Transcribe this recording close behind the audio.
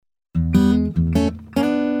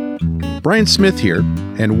Brian Smith here,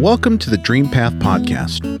 and welcome to the Dream Path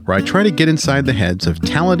Podcast, where I try to get inside the heads of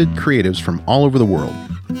talented creatives from all over the world.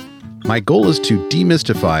 My goal is to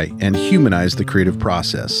demystify and humanize the creative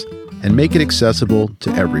process and make it accessible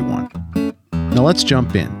to everyone. Now let's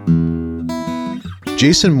jump in.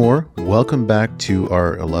 Jason Moore, welcome back to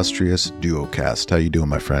our illustrious DuoCast. How you doing,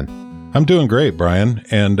 my friend? I'm doing great, Brian,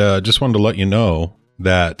 and just wanted to let you know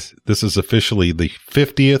that this is officially the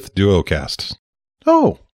 50th DuoCast.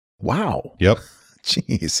 Oh, wow. Yep.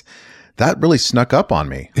 Jeez, that really snuck up on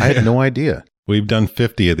me. I had no idea. We've done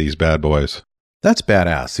 50 of these bad boys. That's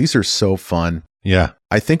badass. These are so fun. Yeah.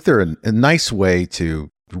 I think they're a nice way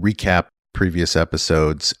to recap previous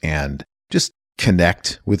episodes and just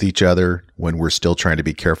connect with each other when we're still trying to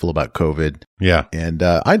be careful about COVID. Yeah. And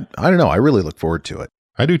I don't know. I really look forward to it.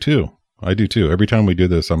 I do too. Every time we do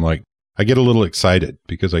this, I'm like, I get a little excited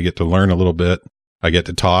because I get to learn a little bit. I get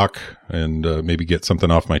to talk and maybe get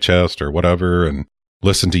something off my chest or whatever, and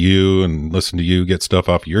listen to you get stuff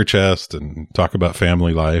off your chest and talk about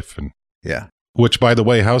family life. And yeah. Which, by the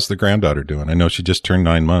way, how's the granddaughter doing? I know she just turned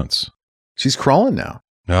 9 months. She's crawling now.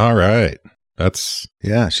 All right.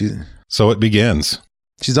 So it begins.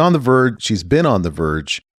 She's on the verge. She's been on the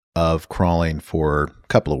verge of crawling for a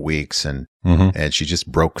couple of weeks, and she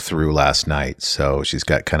just broke through last night. So she's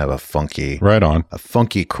got kind of a funky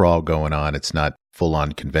crawl going on. It's not full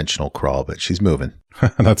on conventional crawl, but she's moving.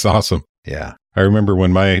 That's awesome. Yeah. I remember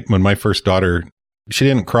when my first daughter, she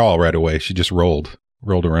didn't crawl right away. She just rolled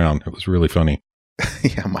around. It was really funny.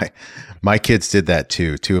 Yeah. My kids did that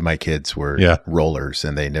too. Two of my kids were rollers,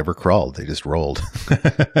 and they never crawled. They just rolled.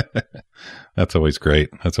 That's always great.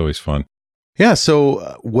 That's always fun. Yeah.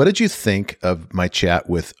 So what did you think of my chat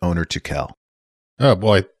with Oner Tukel? Oh,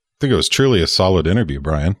 well, I think it was truly a solid interview,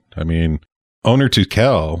 Brian. I mean, Oner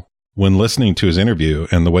Tukel, when listening to his interview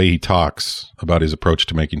and the way he talks about his approach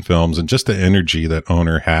to making films and just the energy that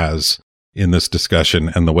Oner has in this discussion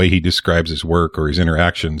and the way he describes his work or his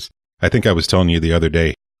interactions, I think I was telling you the other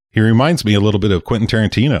day, he reminds me a little bit of Quentin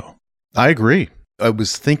Tarantino. I agree. I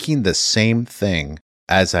was thinking the same thing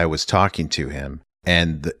as I was talking to him,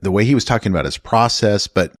 and the way he was talking about his process,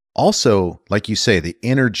 but also, like you say, the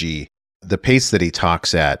energy, the pace that he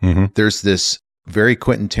talks at. There's this very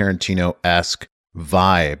Quentin Tarantino-esque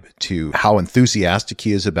vibe to how enthusiastic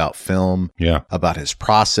he is about film, about his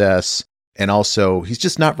process, and also he's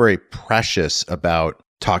just not very precious about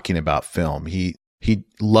talking about film. He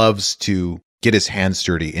loves to get his hands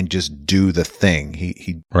dirty and just do the thing.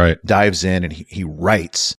 He dives in and he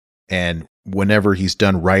writes, and whenever he's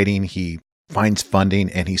done writing, he finds funding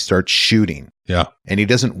and he starts shooting. Yeah. And he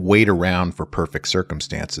doesn't wait around for perfect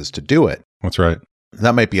circumstances to do it. That's right.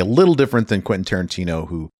 That might be a little different than Quentin Tarantino,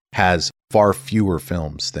 who has far fewer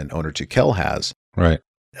films than Oner Tukel has. Right.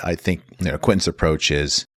 I think Quentin's approach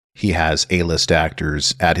is he has A-list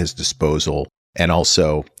actors at his disposal, and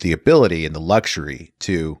also the ability and the luxury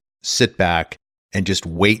to sit back and just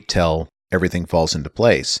wait till everything falls into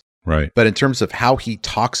place. Right. But in terms of how he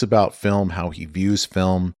talks about film, how he views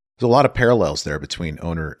film, there's a lot of parallels there between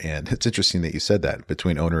Oner, and it's interesting that you said that,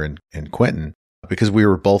 between Oner and Quentin, because we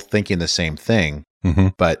were both thinking the same thing,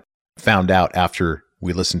 but found out after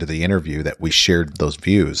we listened to the interview that we shared those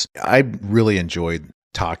views. I really enjoyed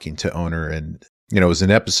talking to Oner, and it was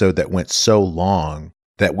an episode that went so long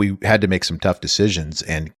that we had to make some tough decisions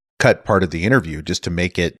and cut part of the interview just to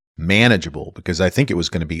make it manageable, because I think it was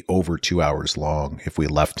going to be over 2 hours long if we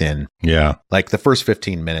left in. Yeah. Like the first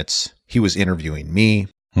 15 minutes, he was interviewing me.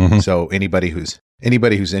 So anybody who's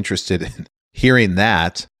interested in hearing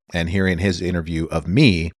that and hearing his interview of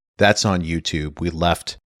me, that's on YouTube. We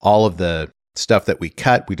left all of the stuff that we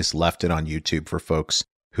cut. We just left it on YouTube for folks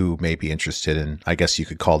who may be interested in, I guess you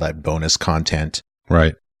could call that bonus content.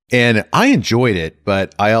 Right. And I enjoyed it,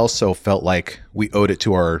 but I also felt like we owed it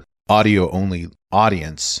to our audio-only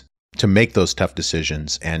audience to make those tough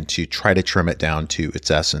decisions and to try to trim it down to its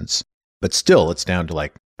essence. But still, it's down to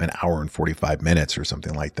like an hour and 45 minutes or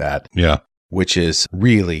something like that. Yeah. Which is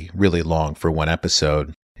really, really long for one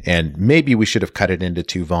episode. And maybe we should have cut it into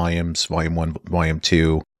 2 volumes, volume 1, volume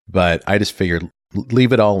 2. But I just figured,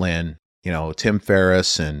 leave it all in. Tim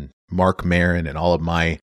Ferriss and Mark Maron and all of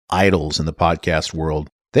my idols in the podcast world,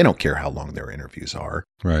 they don't care how long their interviews are.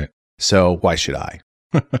 Right. So why should I?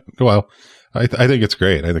 Well, I think it's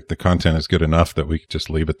great. I think the content is good enough that we could just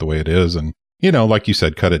leave it the way it is. And, like you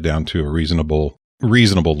said, cut it down to a reasonable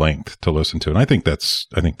length to listen to. And I think that's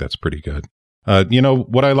pretty good.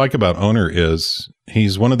 What I like about Oner is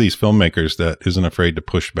he's one of these filmmakers that isn't afraid to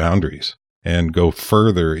push boundaries and go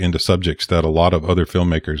further into subjects that a lot of other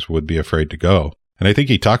filmmakers would be afraid to go. And I think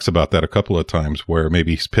he talks about that a couple of times, where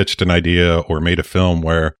maybe he's pitched an idea or made a film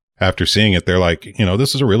where after seeing it, they're like,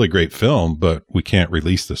 this is a really great film, but we can't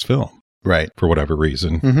release this film. Right. For whatever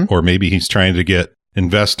reason. Or maybe he's trying to get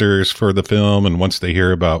investors for the film, and once they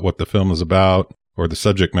hear about what the film is about or the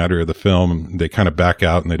subject matter of the film, they kind of back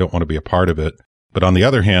out and they don't want to be a part of it. But on the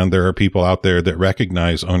other hand, there are people out there that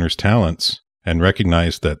recognize Oner's talents and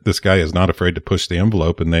recognize that this guy is not afraid to push the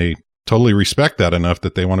envelope, and they totally respect that enough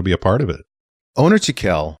that they want to be a part of it. Oner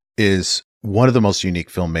Tekel is one of the most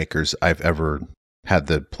unique filmmakers I've ever had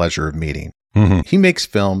the pleasure of meeting. He makes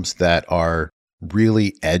films that are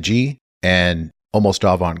really edgy and almost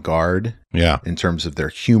avant-garde in terms of their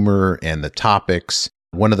humor and the topics.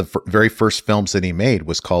 One of the very first films that he made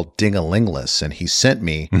was called Ding-a-Lingless, and he sent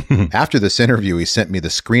me, after this interview, he sent me the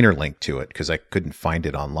screener link to it because I couldn't find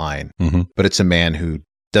it online. But it's a man who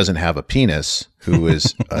doesn't have a penis who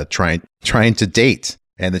is trying to date,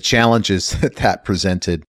 and the challenges that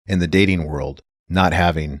presented in the dating world, not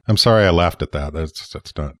having. I'm sorry I laughed at that.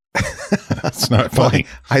 That's not. That's not funny.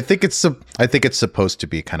 I think it's supposed to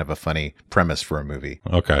be kind of a funny premise for a movie.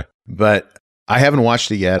 Okay. But I haven't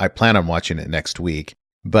watched it yet. I plan on watching it next week.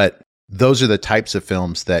 But those are the types of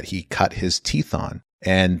films that he cut his teeth on.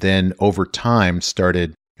 And then over time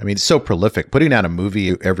started, it's so prolific, putting out a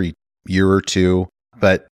movie every year or two,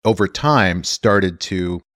 but over time started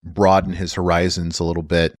to broaden his horizons a little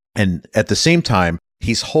bit. And at the same time,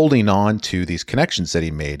 he's holding on to these connections that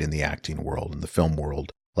he made in the acting world and the film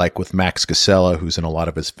world, like with Max Casella, who's in a lot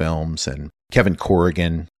of his films, and Kevin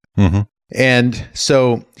Corrigan. And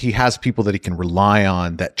so he has people that he can rely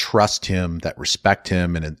on that trust him, that respect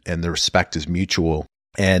him, and the respect is mutual.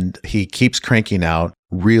 And he keeps cranking out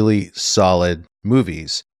really solid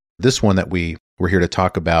movies. This one that we're here to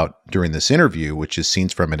talk about during this interview, which is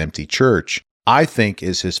Scenes from an Empty Church, I think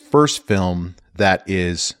is his first film that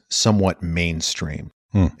is somewhat mainstream.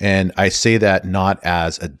 And I say that not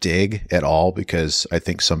as a dig at all, because I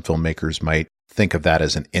think some filmmakers might think of that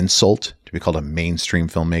as an insult to be called a mainstream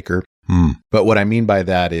filmmaker. But what I mean by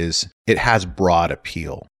that is it has broad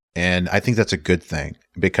appeal. And I think that's a good thing,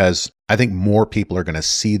 because I think more people are going to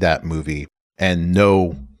see that movie and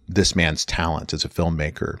know this man's talent as a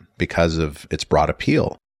filmmaker because of its broad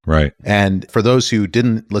appeal. Right. And for those who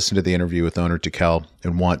didn't listen to the interview with Oner Tekel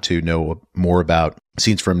and want to know more about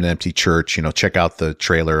Scenes from an Empty Church, check out the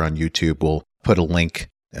trailer on YouTube. We'll put a link,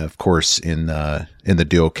 of course, in the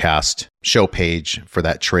Duocast show page for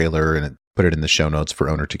that trailer, and put it in the show notes for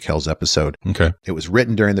Oner Tekel's episode. Okay. It was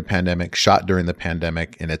written during the pandemic, shot during the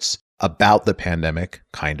pandemic, and it's about the pandemic,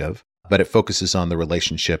 kind of, but it focuses on the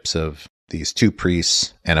relationships of these two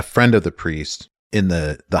priests and a friend of the priest in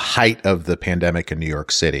the height of the pandemic in New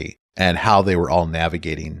York City, and how they were all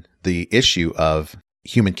navigating the issue of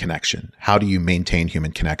human connection. How do you maintain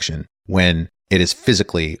human connection when it is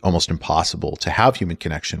physically almost impossible to have human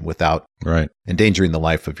connection without endangering the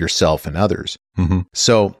life of yourself and others?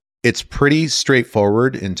 So it's pretty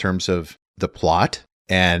straightforward in terms of the plot,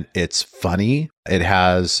 and it's funny. It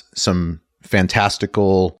has some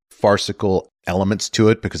fantastical, farcical elements to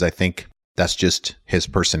it, because I think that's just his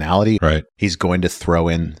personality. Right. He's going to throw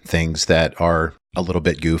in things that are a little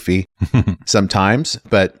bit goofy sometimes,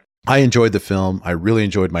 but I enjoyed the film. I really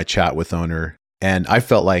enjoyed my chat with Oner. And I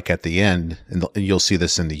felt like at the end, and you'll see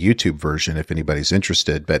this in the YouTube version if anybody's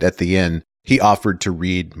interested, but at the end, he offered to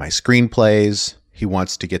read my screenplays. He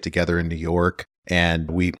wants to get together in New York. And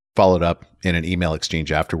we followed up in an email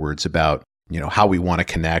exchange afterwards about, how we want to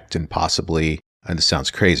connect and possibly, and this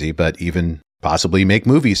sounds crazy, but even possibly make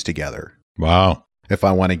movies together. Wow. If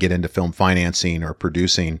I want to get into film financing or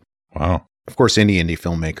producing. Wow. Of course, any indie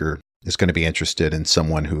filmmaker is going to be interested in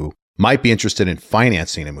someone who might be interested in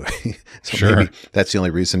financing a movie. So sure. Maybe that's the only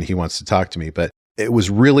reason he wants to talk to me. But it was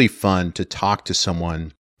really fun to talk to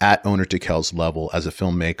someone at Oner Tekel's level as a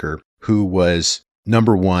filmmaker who was,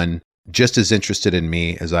 number one, just as interested in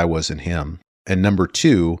me as I was in him. And number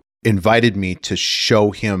two, invited me to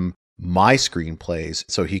show him my screenplays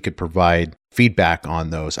so he could provide feedback on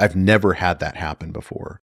those. I've never had that happen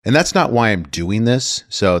before. And that's not why I'm doing this.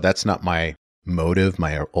 So that's not my motive,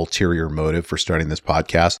 my ulterior motive for starting this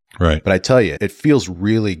podcast. Right. But I tell you, it feels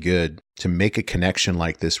really good to make a connection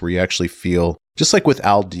like this where you actually feel, just like with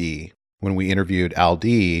Al D, when we interviewed Al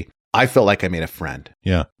D, I felt like I made a friend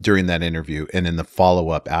during that interview and in the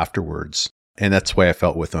follow-up afterwards. And that's the way I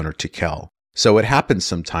felt with Oner Tekel. So it happens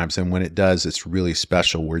sometimes. And when it does, it's really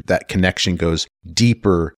special where that connection goes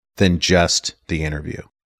deeper than just the interview.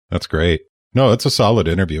 That's great. No, it's a solid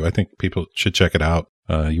interview. I think people should check it out.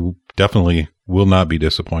 You definitely will not be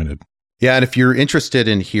disappointed. Yeah. And if you're interested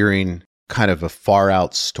in hearing kind of a far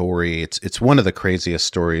out story, it's one of the craziest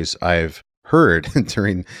stories I've heard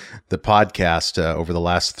during the podcast over the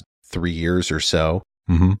last 3 years or so.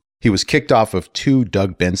 he was kicked off of 2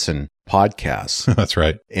 Doug Benson podcasts. That's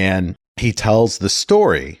right. And he tells the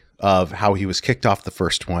story of how he was kicked off the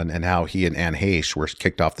first one and how he and Anne Heche were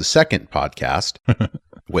kicked off the second podcast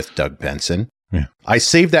with Doug Benson. Yeah. I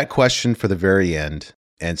saved that question for the very end.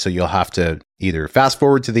 And so you'll have to either fast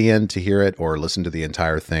forward to the end to hear it or listen to the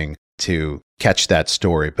entire thing to catch that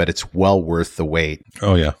story. But it's well worth the wait.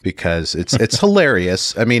 Oh, yeah. Because it's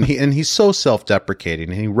hilarious. I mean, he's so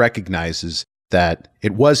self-deprecating, and he recognizes that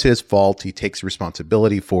it was his fault. He takes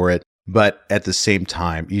responsibility for it. But at the same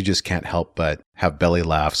time, you just can't help but have belly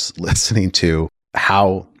laughs listening to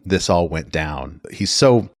how this all went down. He's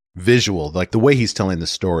so visual, like the way he's telling the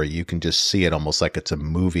story, you can just see it almost like it's a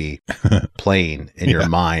movie playing in your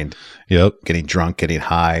mind. Yep. Getting drunk, getting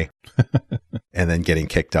high, and then getting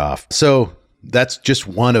kicked off. So that's just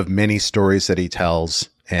one of many stories that he tells,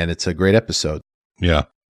 and it's a great episode. Yeah.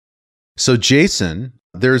 So Jason,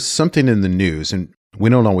 there's something in the news, and we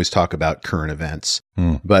don't always talk about current events,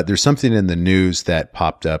 but there's something in the news that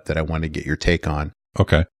popped up that I want to get your take on.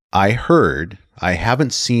 Okay. I heard, I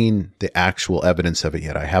haven't seen the actual evidence of it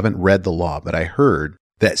yet. I haven't read the law, but I heard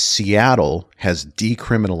that Seattle has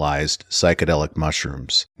decriminalized psychedelic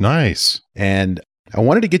mushrooms. Nice. And I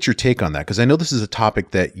wanted to get your take on that because I know this is a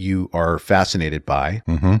topic that you are fascinated by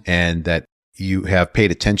and that you have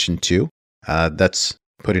paid attention to. That's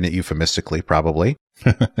putting it euphemistically, probably.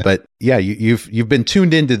 But yeah, you've been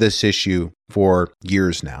tuned into this issue for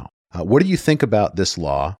years now. What do you think about this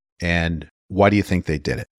law, and why do you think they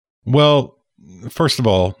did it? Well, first of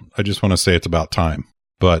all, I just want to say it's about time.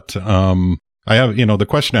 But I have, the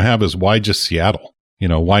question I have is why just Seattle?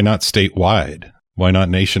 Why not statewide? Why not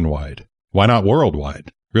nationwide? Why not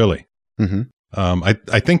worldwide? Really?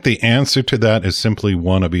 I think the answer to that is simply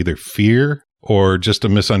one of either fear or just a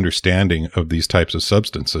misunderstanding of these types of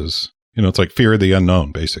substances. It's like fear of the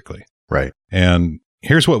unknown, basically. Right. And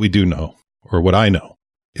here's what we do know, or what I know.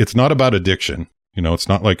 It's not about addiction. It's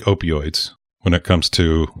not like opioids when it comes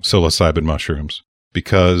to psilocybin mushrooms,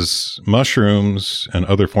 because mushrooms and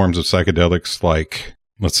other forms of psychedelics like,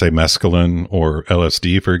 let's say, mescaline or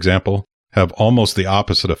LSD, for example, have almost the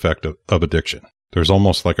opposite effect of addiction. There's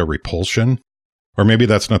almost like a repulsion, or maybe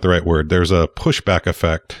that's not the right word. There's a pushback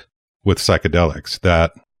effect with psychedelics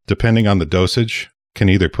that, depending on the dosage, can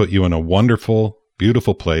either put you in a wonderful,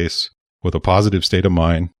 beautiful place with a positive state of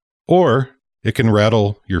mind, or it can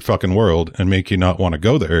rattle your fucking world and make you not want to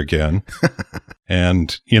go there again.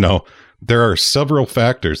 And, there are several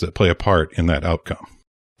factors that play a part in that outcome.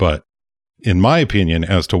 But in my opinion,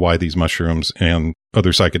 as to why these mushrooms and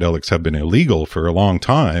other psychedelics have been illegal for a long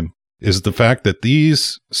time, is the fact that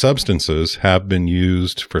these substances have been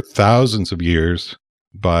used for thousands of years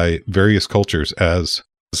by various cultures as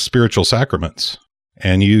spiritual sacraments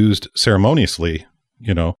and used ceremoniously,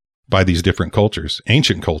 by these different cultures,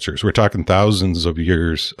 ancient cultures. We're talking thousands of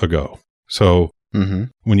years ago. So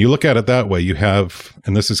when you look at it that way, you have,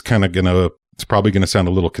 and this is it's probably going to sound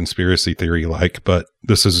a little conspiracy theory-like, but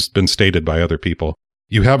this has been stated by other people.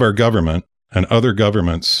 You have our government and other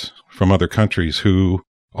governments from other countries who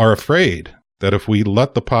are afraid that if we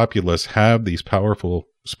let the populace have these powerful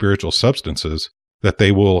spiritual substances, that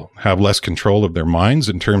they will have less control of their minds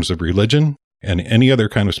in terms of religion and any other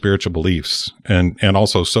kind of spiritual beliefs and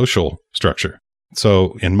also social structure.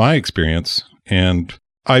 So in my experience, and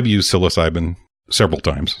I've used psilocybin several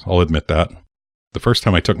times, I'll admit that. The first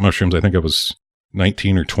time I took mushrooms, I think I was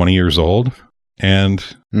 19 or 20 years old.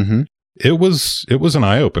 And it was an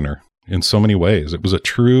eye-opener in so many ways. It was a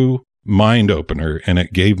true mind opener, and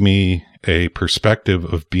it gave me a perspective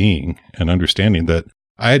of being and understanding that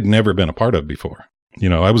I had never been a part of before.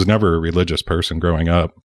 I was never a religious person growing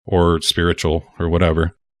up, or spiritual or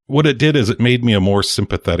whatever. What it did is it made me a more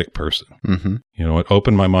sympathetic person. It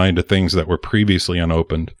opened my mind to things that were previously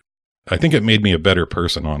unopened. I think it made me a better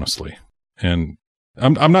person, honestly. And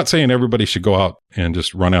I'm not saying everybody should go out and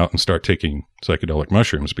just run out and start taking psychedelic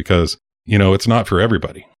mushrooms, because, it's not for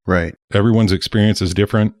everybody. Right. Everyone's experience is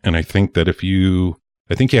different. And I think that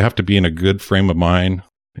I think you have to be in a good frame of mind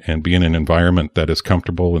and be in an environment that is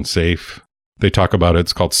comfortable and safe. They talk about it.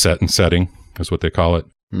 It's called set and setting, is what they call it.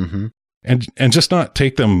 And just not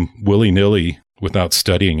take them willy-nilly without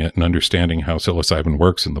studying it and understanding how psilocybin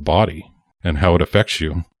works in the body and how it affects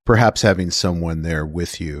you. Perhaps having someone there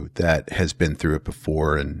with you that has been through it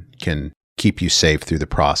before and can keep you safe through the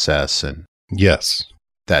process, and yes,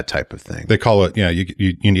 that type of thing. They call it,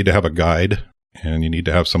 you need to have a guide, and you need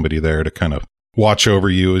to have somebody there to kind of watch over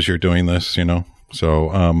you as you're doing this, So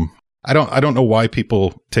I don't know why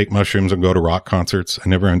people take mushrooms and go to rock concerts. I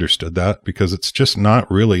never understood that, because it's just not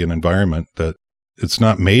really an environment that it's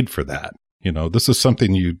not made for that. This is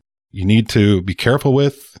something you need to be careful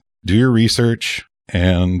with. do your research,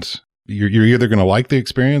 and you're either going to like the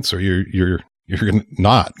experience or you're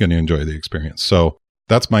not going to enjoy the experience. So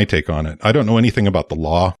that's my take on it. I don't know anything about the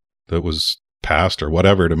law that was passed or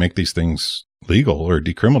whatever to make these things legal or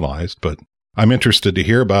decriminalized, but I'm interested to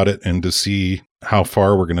hear about it and to see how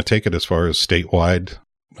far we're going to take it as far as statewide,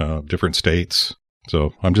 different states.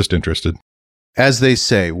 So I'm just interested. As they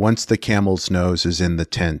say, once the camel's nose is in the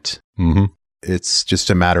tent, it's just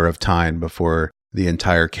a matter of time before the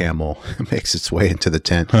entire camel makes its way into the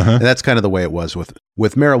tent. And that's kind of the way it was with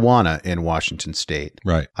marijuana in Washington State.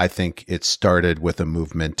 Right. I think it started with a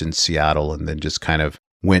movement in Seattle and then just kind of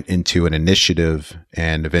went into an initiative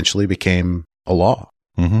and eventually became a law.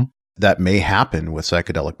 That may happen with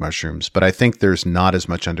psychedelic mushrooms, but I think there's not as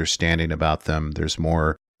much understanding about them. There's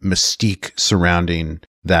more mystique surrounding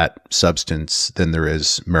that substance than there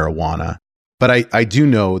is marijuana. But I do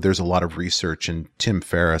know there's a lot of research, and Tim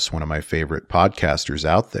Ferriss, one of my favorite podcasters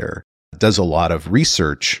out there, does a lot of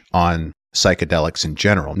research on psychedelics in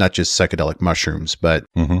general, not just psychedelic mushrooms, but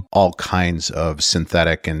all kinds of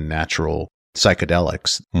synthetic and natural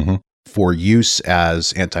psychedelics for use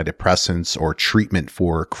as antidepressants or treatment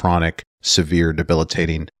for chronic, severe,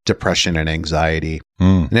 debilitating depression and anxiety.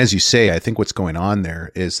 And as you say, I think what's going on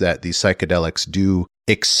there is that these psychedelics do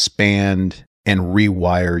expand and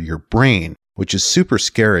rewire your brain, which is super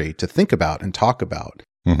scary to think about and talk about.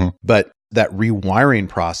 But that rewiring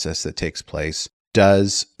process that takes place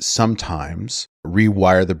does sometimes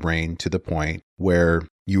rewire the brain to the point where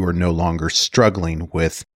you are no longer struggling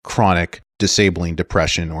with chronic, disabling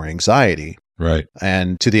depression or anxiety. Right.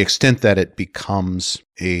 And to the extent that it becomes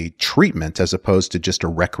a treatment as opposed to just a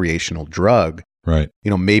recreational drug, right,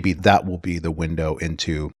 maybe that will be the window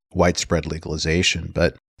into widespread legalization.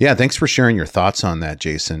 But yeah, thanks for sharing your thoughts on that,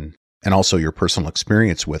 Jason, and also your personal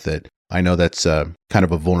experience with it. I know that's kind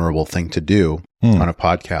of a vulnerable thing to do on a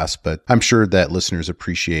podcast, but I'm sure that listeners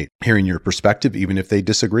appreciate hearing your perspective, even if they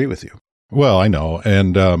disagree with you. Well, I know.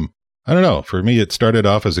 And I don't know. For me, it started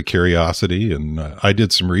off as a curiosity, and I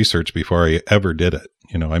did some research before I ever did it.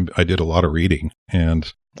 I did a lot of reading,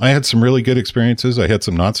 and I had some really good experiences. I had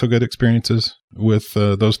some not so good experiences with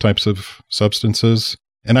those types of substances.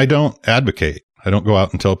 And I don't advocate. I don't go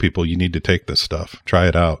out and tell people you need to take this stuff, try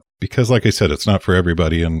it out. Because like I said, it's not for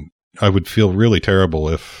everybody. And I would feel really terrible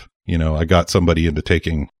if, I got somebody into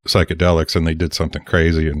taking psychedelics and they did something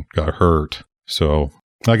crazy and got hurt. So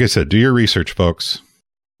like I said, do your research, folks.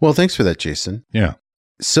 Well, thanks for that, Jason. Yeah.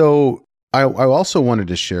 So I also wanted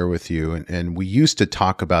to share with you, and we used to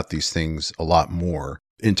talk about these things a lot more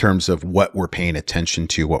in terms of what we're paying attention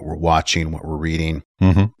to, what we're watching, what we're reading.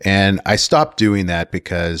 And I stopped doing that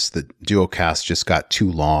because the Duocast just got too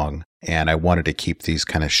long, and I wanted to keep these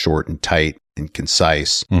kind of short and tight and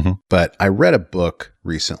concise. But I read a book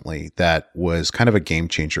recently that was kind of a game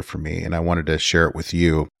changer for me, and I wanted to share it with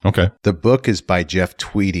you. Okay. The book is by Jeff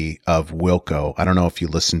Tweedy of Wilco. I don't know if you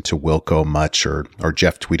listen to Wilco much or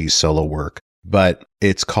Jeff Tweedy's solo work, but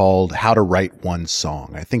it's called How to Write One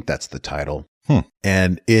Song. I think that's the title.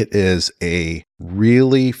 And it is a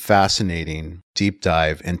really fascinating deep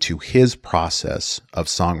dive into his process of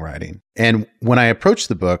songwriting. And when I approached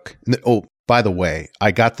the book, by the way,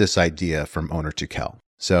 I got this idea from Oner Tukel.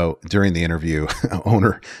 So during the interview,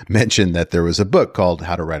 Oner mentioned that there was a book called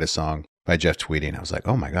How to Write a Song by Jeff Tweedy. And I was like,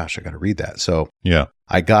 oh my gosh, I got to read that. So yeah,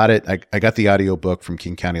 I got it. I got the audiobook from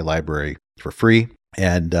King County Library for free.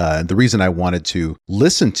 And the reason I wanted to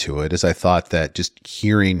listen to it is I thought that just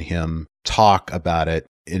hearing him talk about it,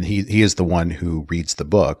 and he is the one who reads the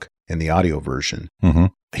book in the audio version,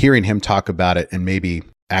 hearing him talk about it and maybe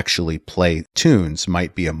actually play tunes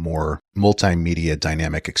might be a more multimedia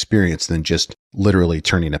dynamic experience than just literally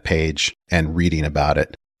turning a page and reading about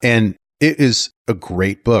it. And it is a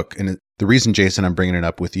great book. And the reason, Jason, I'm bringing it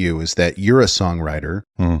up with you is that you're a songwriter,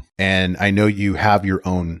 and I know you have your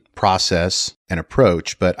own process and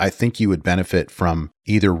approach, but I think you would benefit from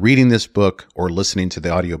either reading this book or listening to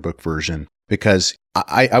the audiobook version, because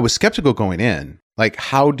I was skeptical going in. Like,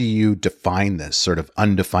 how do you define this sort of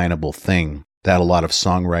undefinable thing that a lot of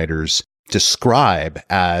songwriters describe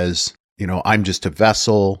as, I'm just a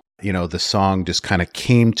vessel, the song just kind of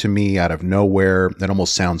came to me out of nowhere. It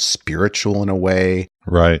almost sounds spiritual in a way.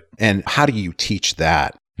 Right. And how do you teach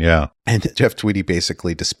that? Yeah. And Jeff Tweedy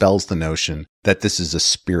basically dispels the notion that this is a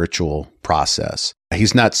spiritual process.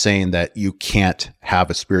 He's not saying that you can't have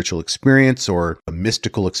a spiritual experience or a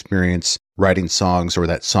mystical experience writing songs, or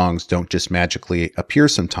that songs don't just magically appear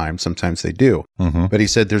sometimes. Sometimes they do. But he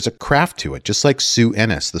said there's a craft to it, just like Sue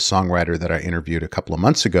Ennis, the songwriter that I interviewed a couple of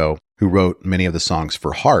months ago, who wrote many of the songs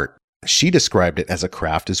for Heart. She described it as a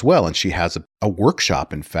craft as well. And she has a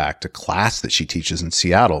workshop, in fact, a class that she teaches in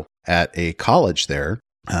Seattle at a college there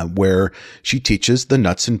where she teaches the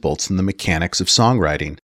nuts and bolts and the mechanics of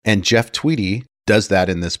songwriting. And Jeff Tweedy does that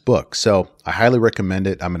in this book. So I highly recommend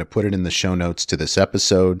it. I'm going to put it in the show notes to this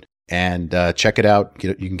episode and check it out.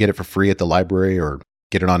 You can get it for free at the library or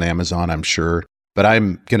get it on Amazon, I'm sure. But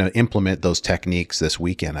I'm going to implement those techniques this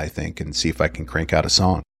weekend, I think, and see if I can crank out a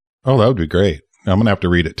song. Oh, that would be great. I'm going to have to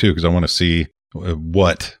read it too, because I want to see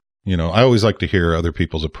what, I always like to hear other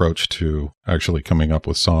people's approach to actually coming up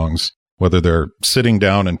with songs, whether they're sitting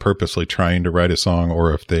down and purposely trying to write a song,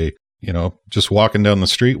 or if they, just walking down the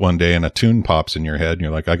street one day and a tune pops in your head and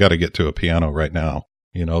you're like, I got to get to a piano right now.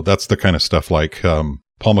 That's the kind of stuff like Paul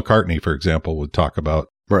McCartney, for example, would talk about.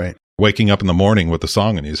 Right. Waking up in the morning with a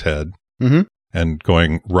song in his head and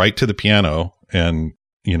going right to the piano, and,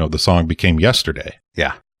 the song became Yesterday.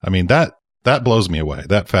 Yeah. I mean, that blows me away.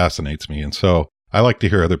 That fascinates me. And so I like to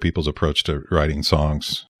hear other people's approach to writing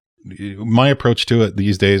songs. My approach to it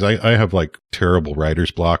these days, I have like terrible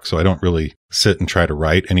writer's block, so I don't really sit and try to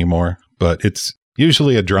write anymore. But it's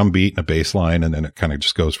usually a drum beat and a bass line, and then it kind of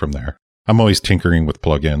just goes from there. I'm always tinkering with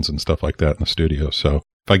plugins and stuff like that in the studio. So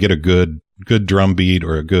if I get a good drum beat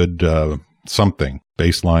or a good something,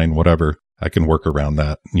 bass line, whatever, I can work around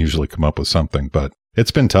that and usually come up with something. But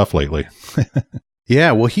it's been tough lately.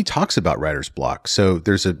 Yeah, well, he talks about writer's block. So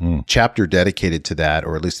there's a chapter dedicated to that,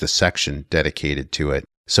 or at least a section dedicated to it.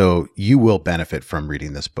 So you will benefit from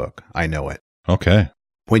reading this book. I know it. Okay.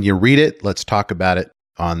 When you read it, let's talk about it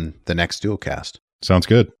on the next Dualcast. Sounds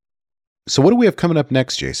good. So what do we have coming up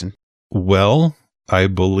next, Jason? Well, I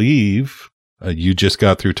believe you just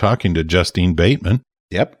got through talking to Justine Bateman.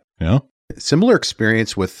 Yep. Yeah. Similar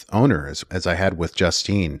experience with Owner as I had with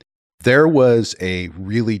Justine. There was a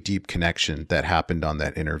really deep connection that happened on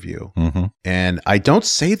that interview. Mm-hmm. And I don't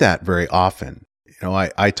say that very often.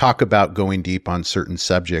 I talk about going deep on certain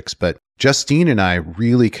subjects, but Justine and I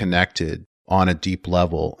really connected on a deep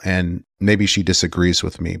level. And maybe she disagrees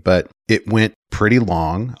with me, but it went pretty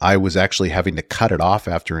long. I was actually having to cut it off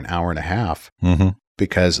after an hour and a half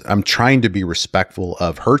because I'm trying to be respectful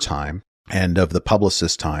of her time and of the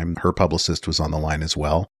publicist's time. Her publicist was on the line as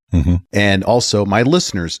well. And also my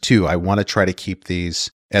listeners too. I want to try to keep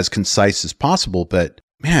these as concise as possible, but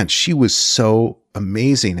man, she was so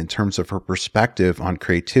amazing in terms of her perspective on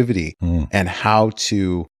creativity and how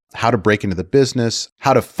to break into the business,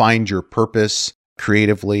 how to find your purpose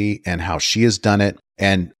creatively, and how she has done it.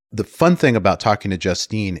 And the fun thing about talking to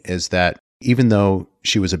Justine is that even though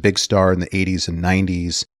she was a big star in the 80s and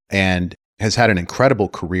 90s and has had an incredible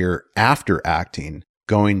career after acting,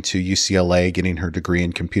 going to UCLA, getting her degree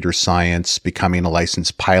in computer science, becoming a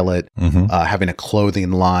licensed pilot, having a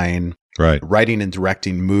clothing line, right, writing and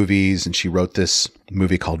directing movies. And she wrote this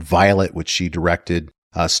movie called Violet, which she directed,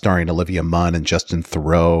 starring Olivia Munn and Justin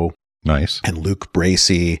Theroux. Nice. And Luke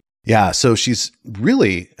Bracey. Yeah, so she's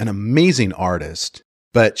really an amazing artist,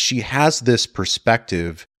 but she has this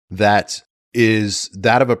perspective that is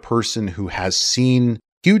that of a person who has seen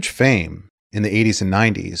huge fame in the 80s and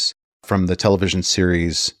 90s from the television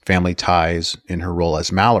series Family Ties in her role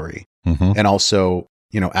as Mallory, and also,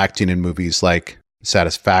 acting in movies like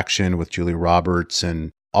Satisfaction with Julia Roberts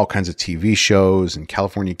and all kinds of TV shows and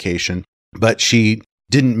Californication. But she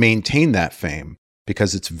didn't maintain that fame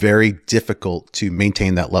because it's very difficult to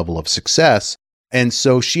maintain that level of success. And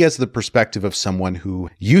so she has the perspective of someone who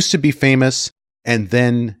used to be famous and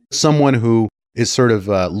then someone who is sort of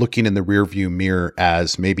looking in the rearview mirror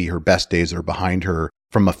as maybe her best days are behind her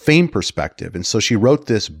from a fame perspective. And so she wrote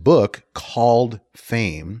this book called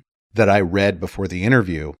Fame that I read before the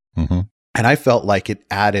interview. And I felt like it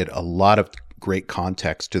added a lot of great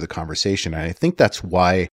context to the conversation. And I think that's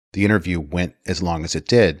why the interview went as long as it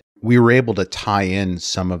did. We were able to tie in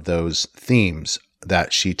some of those themes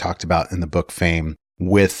that she talked about in the book Fame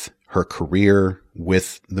with her career,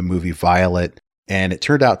 with the movie Violet. And it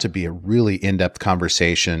turned out to be a really in-depth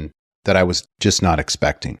conversation that I was just not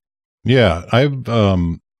expecting. Yeah, I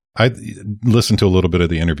listened to a little bit of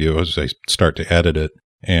the interview as I start to edit it,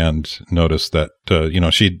 and noticed that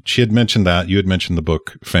she had mentioned that you had mentioned the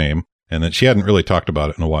book Fame, and that she hadn't really talked about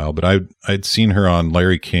it in a while. But I'd seen her on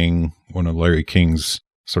Larry King, one of Larry King's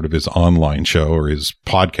sort of his online show or his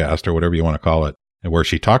podcast or whatever you want to call it, and where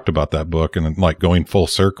she talked about that book and like going full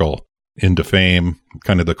circle into fame,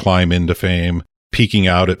 kind of the climb into fame, peaking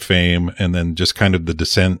out at fame, and then just kind of the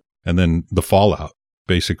descent and then the fallout,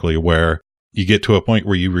 basically, where you get to a point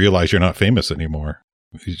where you realize you're not famous anymore.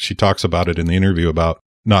 She talks about it in the interview about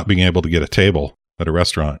not being able to get a table at a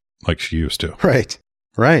restaurant like she used to. Right.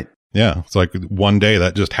 Yeah. It's like one day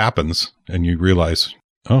that just happens and you realize,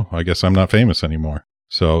 oh, I guess I'm not famous anymore.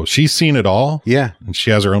 So she's seen it all. Yeah. And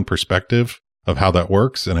she has her own perspective. of how that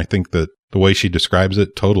works. And I think that the way she describes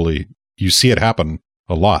it, totally, you see it happen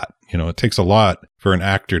a lot. You know, it takes a lot for an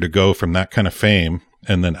actor to go from that kind of fame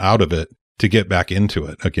and then out of it to get back into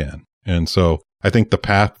it again. And so I think the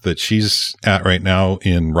path that she's at right now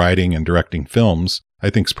in writing and directing films, I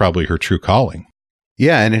think is probably her true calling.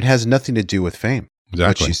 Yeah, and it has nothing to do with fame.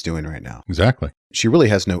 Exactly. What she's doing right now. Exactly. She really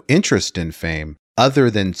has no interest in fame other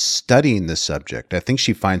than studying the subject. I think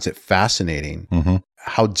she finds it fascinating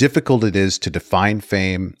how difficult it is to define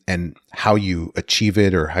fame and how you achieve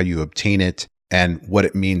it or how you obtain it and what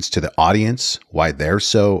it means to the audience, why they're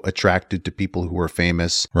so attracted to people who are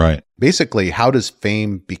famous. Right. Basically, how does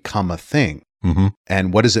fame become a thing?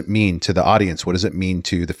 And what does it mean to the audience? What does it mean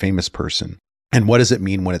to the famous person? And what does it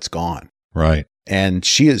mean when it's gone? Right. And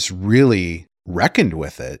she has really reckoned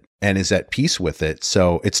with it and is at peace with it.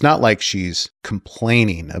 So it's not like she's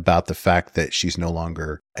complaining about the fact that she's no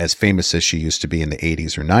longer as famous as she used to be in the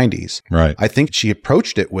 80s or 90s. Right. I think she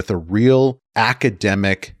approached it with a real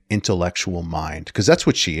academic, intellectual mind, because that's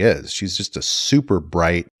what she is. She's just a super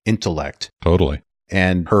bright intellect. Totally.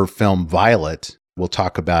 And her film Violet, we'll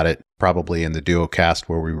talk about it probably in the Duocast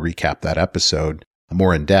where we recap that episode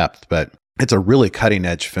more in depth, but it's a really cutting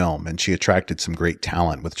edge film. And she attracted some great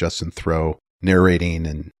talent with Justin Theroux narrating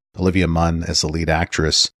and Olivia Munn as the lead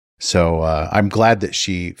actress. So I'm glad that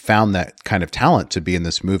she found that kind of talent to be in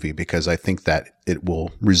this movie, because I think that it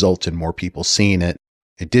will result in more people seeing it.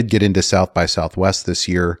 It did get into South by Southwest this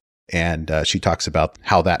year, and she talks about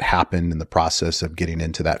how that happened in the process of getting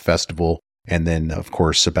into that festival. And then, of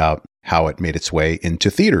course, about how it made its way into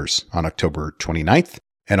theaters on October 29th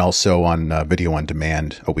and also on video on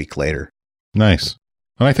demand a week later. Nice.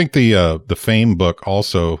 And I think the Fame book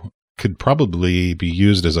also could probably be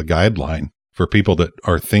used as a guideline for people that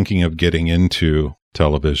are thinking of getting into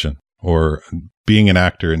television or being an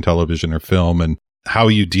actor in television or film, and how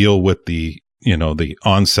you deal with the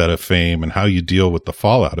onset of fame and how you deal with the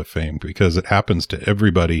fallout of fame, because it happens to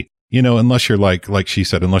everybody, unless you're like she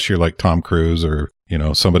said, unless you're like Tom Cruise or,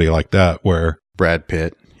 somebody like that, where Brad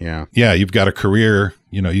Pitt. Yeah. Yeah. You've got a career,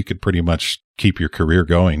 you could pretty much keep your career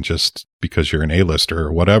going just because you're an A-lister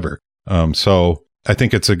or whatever. So I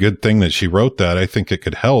think it's a good thing that she wrote that. I think it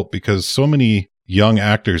could help, because so many young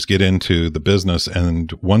actors get into the business,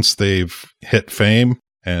 and once they've hit fame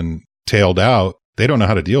and tailed out, they don't know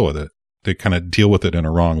how to deal with it. They kind of deal with it in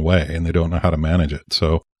a wrong way, and they don't know how to manage it.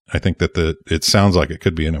 So I think that it sounds like it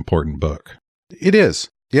could be an important book. It is.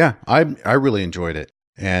 Yeah. I really enjoyed it.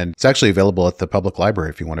 And it's actually available at the public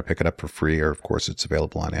library if you want to pick it up for free, or of course it's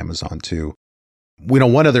available on Amazon too.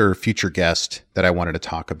 One other future guest that I wanted to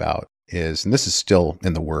talk about is, and this is still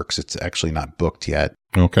in the works, it's actually not booked yet.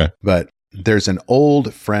 Okay. But there's an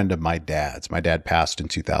old friend of my dad's. My dad passed in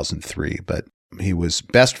 2003, but he was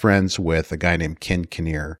best friends with a guy named Ken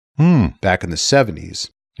Kinnear back in the 70s.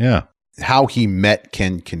 Yeah. How he met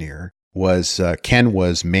Ken Kinnear was Ken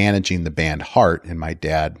was managing the band Heart, and my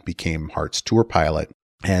dad became Heart's tour pilot.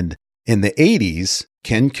 And in the 80s,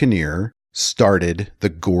 Ken Kinnear started the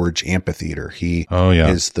Gorge Amphitheater. He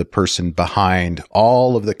is the person behind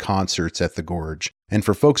all of the concerts at the Gorge. And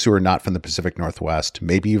for folks who are not from the Pacific Northwest,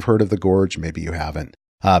 maybe you've heard of the Gorge, maybe you haven't.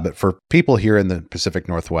 But for people here in the Pacific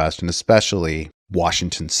Northwest, and especially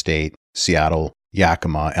Washington State, Seattle,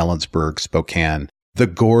 Yakima, Ellensburg, Spokane, the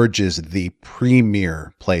Gorge is the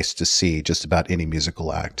premier place to see just about any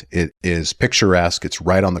musical act. It is picturesque. It's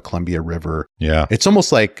right on the Columbia River. Yeah. It's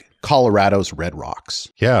almost like Colorado's Red Rocks.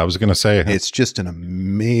 Yeah, I was going to say. It's just an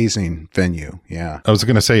amazing venue. Yeah. I was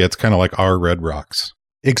going to say it's kind of like our Red Rocks.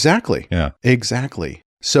 Exactly. Yeah. Exactly.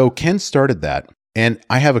 So Ken started that, and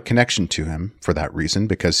I have a connection to him for that reason,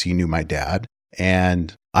 because he knew my dad,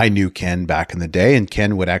 and I knew Ken back in the day, and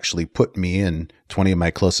Ken would actually put me and 20 of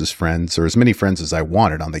my closest friends, or as many friends as I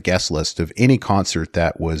wanted, on the guest list of any concert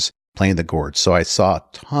that was playing the Gorge. So I saw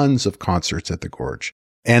tons of concerts at the Gorge.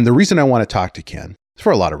 And the reason I want to talk to Ken is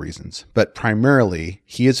for a lot of reasons, but primarily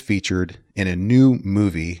he is featured in a new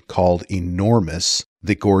movie called Enormous: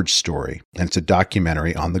 The Gorge Story. And it's a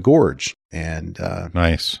documentary on the Gorge. And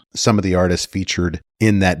nice. Some of the artists featured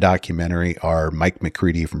in that documentary are Mike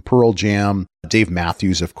McCready from Pearl Jam, Dave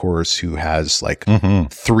Matthews, of course, who has like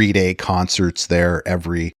 3-day concerts there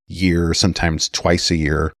every year, sometimes twice a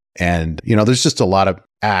year. And, there's just a lot of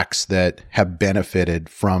acts that have benefited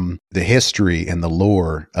from the history and the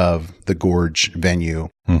lore of the Gorge venue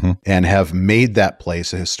and have made that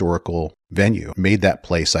place a historical venue, made that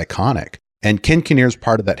place iconic. And Ken Kinnear is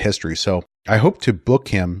part of that history. So I hope to book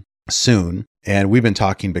him soon. And we've been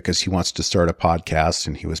talking because he wants to start a podcast,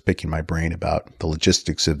 and he was picking my brain about the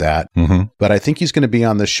logistics of that. Mm-hmm. But I think he's going to be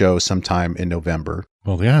on the show sometime in November.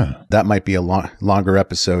 Well, yeah. That might be a longer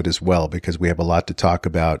episode as well, because we have a lot to talk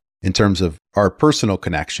about in terms of our personal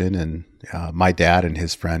connection and my dad and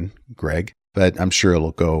his friend, Greg. But I'm sure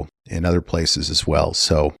it'll go in other places as well.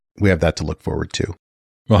 So we have that to look forward to.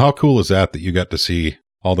 Well, how cool is that you got to see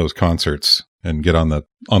all those concerts and get on the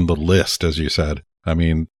list, as you said? I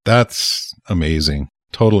mean, that's amazing.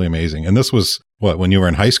 Totally amazing. And this was what, when you were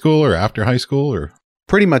in high school or after high school, or?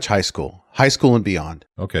 Pretty much high school and beyond.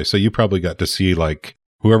 Okay. So you probably got to see like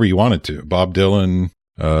whoever you wanted to. Bob Dylan,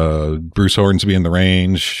 Bruce Hornsby and the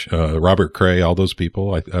Range, Robert Cray, all those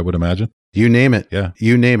people, I would imagine. You name it. Yeah.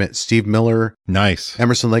 You name it. Steve Miller. Nice.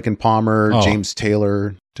 Emerson, Lake and Palmer, James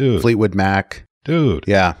Taylor, dude. Fleetwood Mac. Dude.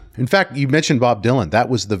 Yeah. In fact, you mentioned Bob Dylan. That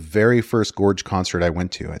was the very first Gorge concert I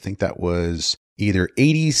went to. I think that was either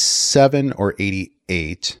 87 or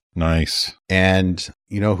 88. Nice. And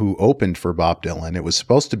you know who opened for Bob Dylan? It was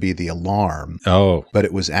supposed to be The Alarm. Oh. But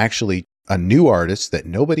it was actually a new artist that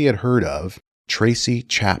nobody had heard of, Tracy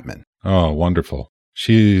Chapman. Oh, wonderful.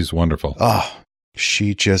 She's wonderful. Oh,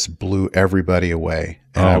 she just blew everybody away.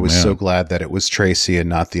 And I was so glad that it was Tracy and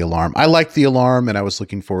not The Alarm. I liked The Alarm and I was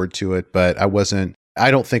looking forward to it, but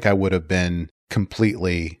I don't think I would have been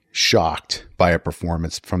completely shocked by a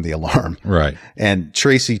performance from The Alarm. Right. And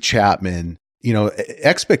Tracy Chapman, you know,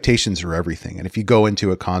 expectations are everything. And if you go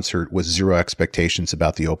into a concert with zero expectations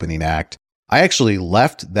about the opening act, I actually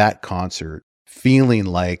left that concert feeling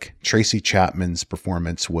like Tracy Chapman's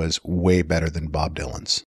performance was way better than Bob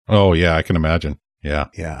Dylan's. Oh, yeah, I can imagine. Yeah.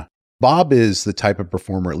 Yeah. Bob is the type of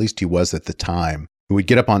performer, at least he was at the time, who would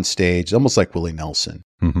get up on stage, almost like Willie Nelson,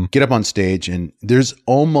 get up on stage and there's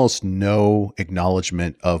almost no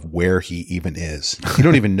acknowledgement of where he even is. You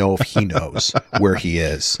don't even know if he knows where he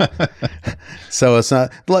is. So it's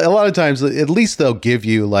not, a lot of times, at least they'll give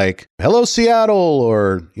you like, hello, Seattle,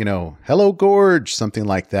 or, you know, hello, Gorge, something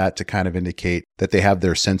like that to kind of indicate that they have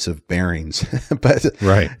their sense of bearings. But,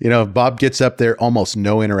 right. You know, Bob gets up there, almost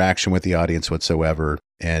no interaction with the audience whatsoever,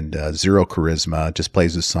 and zero charisma, just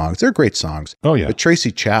plays his songs. They're great songs. Oh, yeah. But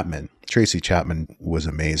Tracy Chapman was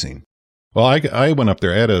amazing. Well, I went up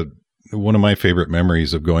there. I had one of my favorite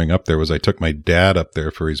memories of going up there was I took my dad up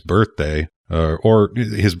there for his birthday, or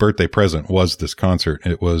his birthday present was this concert.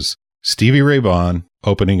 It was Stevie Ray Vaughan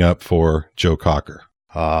opening up for Joe Cocker.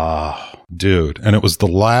 Ah, dude. And it was the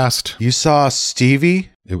last. You saw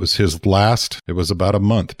Stevie? It was his last. It was about a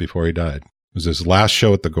month before he died. It was his last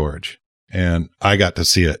show at the Gorge. And I got to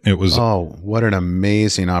see it. It was, oh, what an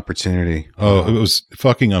amazing opportunity. Oh, it was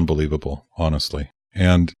fucking unbelievable, honestly.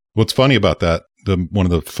 And what's funny about that, one of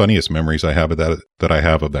the funniest memories I have of that I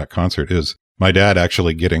have of that concert is my dad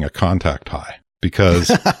actually getting a contact high,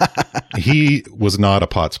 because he was not a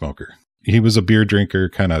pot smoker. He was a beer drinker,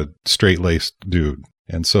 kind of straight-laced dude.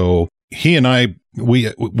 And so he and I,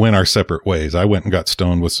 we went our separate ways. I went and got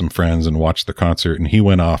stoned with some friends and watched the concert, and he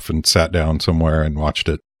went off and sat down somewhere and watched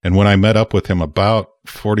it. And when I met up with him about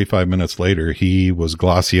 45 minutes later, he was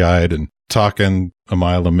glossy-eyed and talking a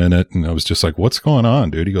mile a minute. And I was just like, what's going on,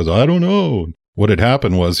 dude? He goes, I don't know. What had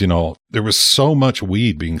happened was, you know, there was so much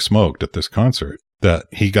weed being smoked at this concert that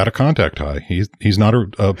he got a contact high. He's not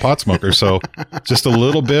a pot smoker. So just a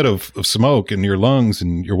little bit of smoke in your lungs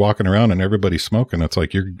and you're walking around and everybody's smoking. It's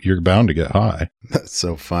like you're bound to get high. That's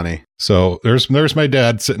so funny. So there's my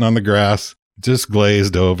dad sitting on the grass, just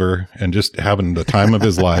glazed over and just having the time of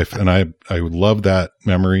his life. And I love that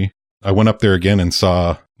memory. I went up there again and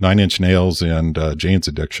saw Nine Inch Nails and Jane's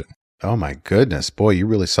Addiction. Oh my goodness. Boy, you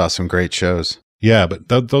really saw some great shows. Yeah, but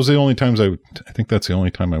those are the only times I think that's the only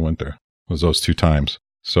time I went there, was those 2 times.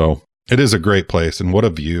 So it is a great place. And what a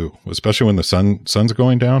view, especially when the sun's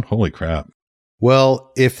going down. Holy crap.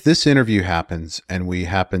 Well, if this interview happens and we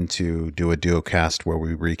happen to do a duocast where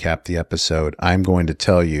we recap the episode, I'm going to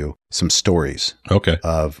tell you some stories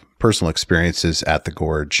of personal experiences at the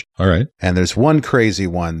Gorge. All right. And there's one crazy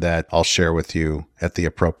one that I'll share with you at the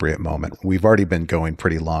appropriate moment. We've already been going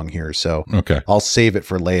pretty long here, so I'll save it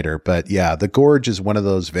for later. But yeah, the Gorge is one of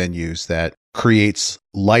those venues that creates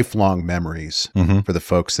lifelong memories for the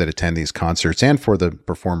folks that attend these concerts and for the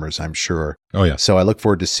performers, I'm sure. Oh, yeah. So I look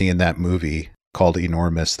forward to seeing that movie called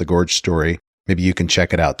Enormous, The Gorge Story. Maybe you can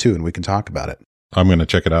check it out too, and we can talk about it. I'm going to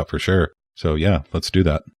check it out for sure. So yeah, let's do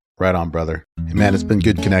that. Right on, brother. Hey, man, it's been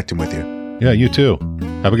good connecting with you. Yeah, you too.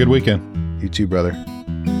 Have a good weekend. You too, brother.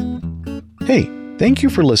 Hey, thank you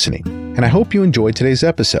for listening, and I hope you enjoyed today's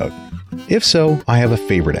episode. If so, I have a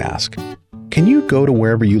favor to ask. Can you go to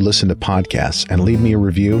wherever you listen to podcasts and leave me a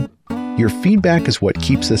review? Your feedback is what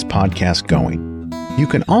keeps this podcast going. You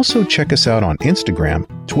can also check us out on Instagram,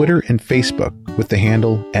 Twitter, and Facebook with the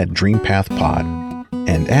handle @DreamPathPod.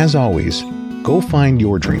 And as always, go find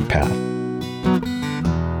your dream path.